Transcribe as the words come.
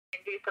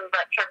and do some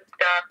veteran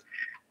stuff.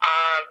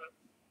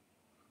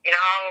 You know,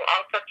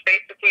 I'll touch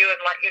base with you and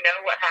let you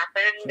know what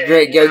happened.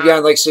 Great, yeah,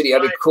 Lake City.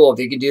 That'd be cool if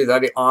you could do that.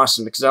 That'd be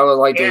awesome because I would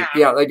like to.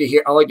 Yeah, I'd like to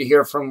hear. I'd like to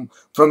hear from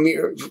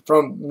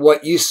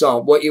what you saw,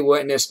 what you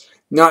witnessed,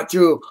 not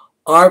through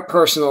our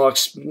personal,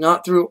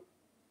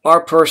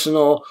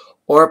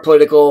 or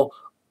political,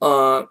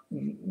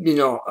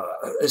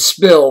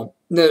 spill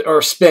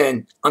or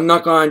spin. I'm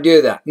not going to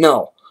do that.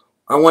 No,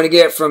 I want to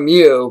get it from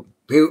you,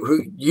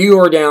 who you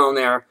are down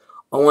there.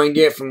 I want to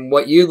get it from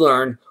what you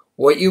learned,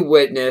 what you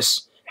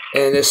witnessed,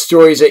 and the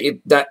stories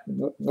that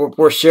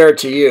were shared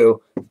to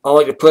you. I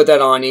like to put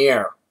that on the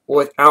air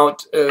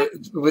without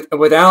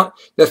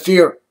the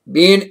fear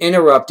being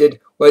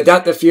interrupted,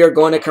 without the fear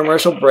going to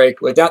commercial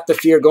break, without the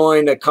fear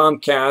going to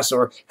Comcast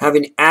or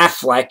having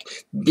Aflac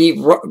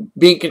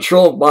being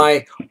controlled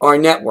by our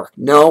network.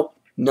 No,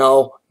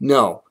 no,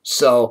 no.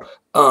 So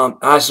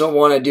I just don't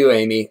want to do,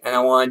 Amy, and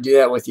I want to do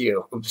that with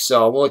you.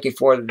 So I'm looking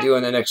forward to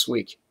doing it next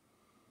week.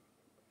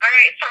 All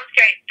right, sounds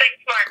great.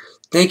 Thanks, Mark.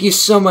 Thank you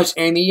so much,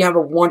 Amy. You have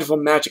a wonderful,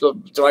 magical,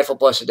 delightful,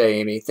 blessed day,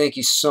 Amy. Thank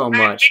you so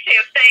much.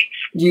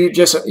 You too.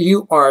 Thanks.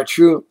 You are a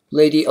true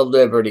lady of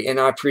liberty, and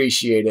I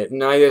appreciate it.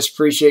 And I just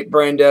appreciate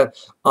Brenda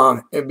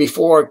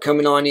before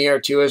coming on the air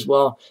too as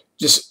well.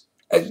 Just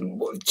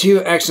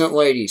two excellent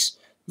ladies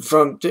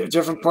from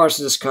different parts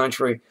of this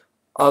country.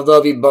 I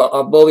love you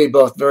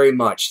both very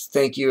much.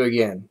 Thank you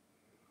again.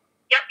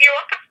 Yep, you're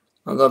welcome.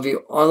 I love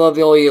you. I love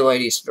all you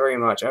ladies very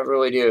much. I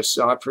really do.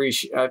 So I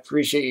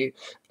appreciate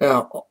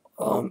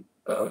you.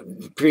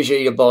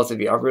 Appreciate you, both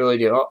of you. I really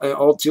do.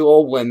 All two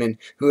old women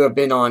who have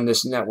been on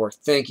this network.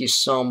 Thank you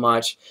so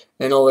much.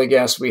 And all the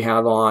guests we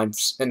have on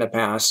in the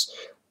past.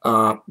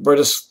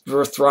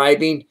 We're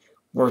thriving.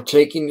 We're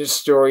taking the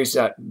stories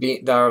that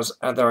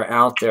are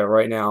out there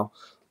right now,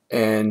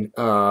 and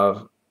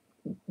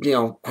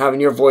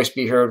having your voice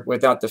be heard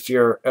without the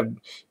fear of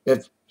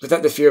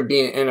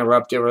being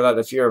interrupted, without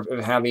the fear of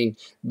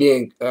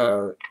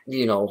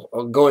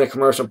going to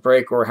commercial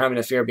break or having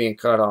the fear of being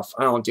cut off.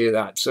 I don't do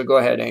that. So go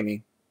ahead,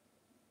 Amy.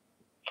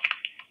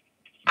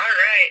 All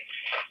right.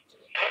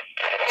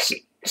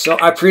 So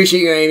I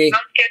appreciate you, Amy.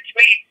 Sounds good to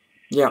me.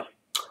 Yeah.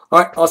 All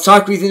right. I'll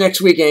talk with you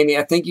next week, Amy.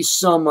 I thank you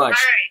so much.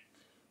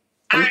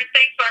 All right. All right.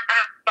 Thanks, Mark.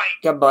 Bye.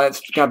 God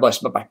bless.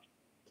 Bye-bye.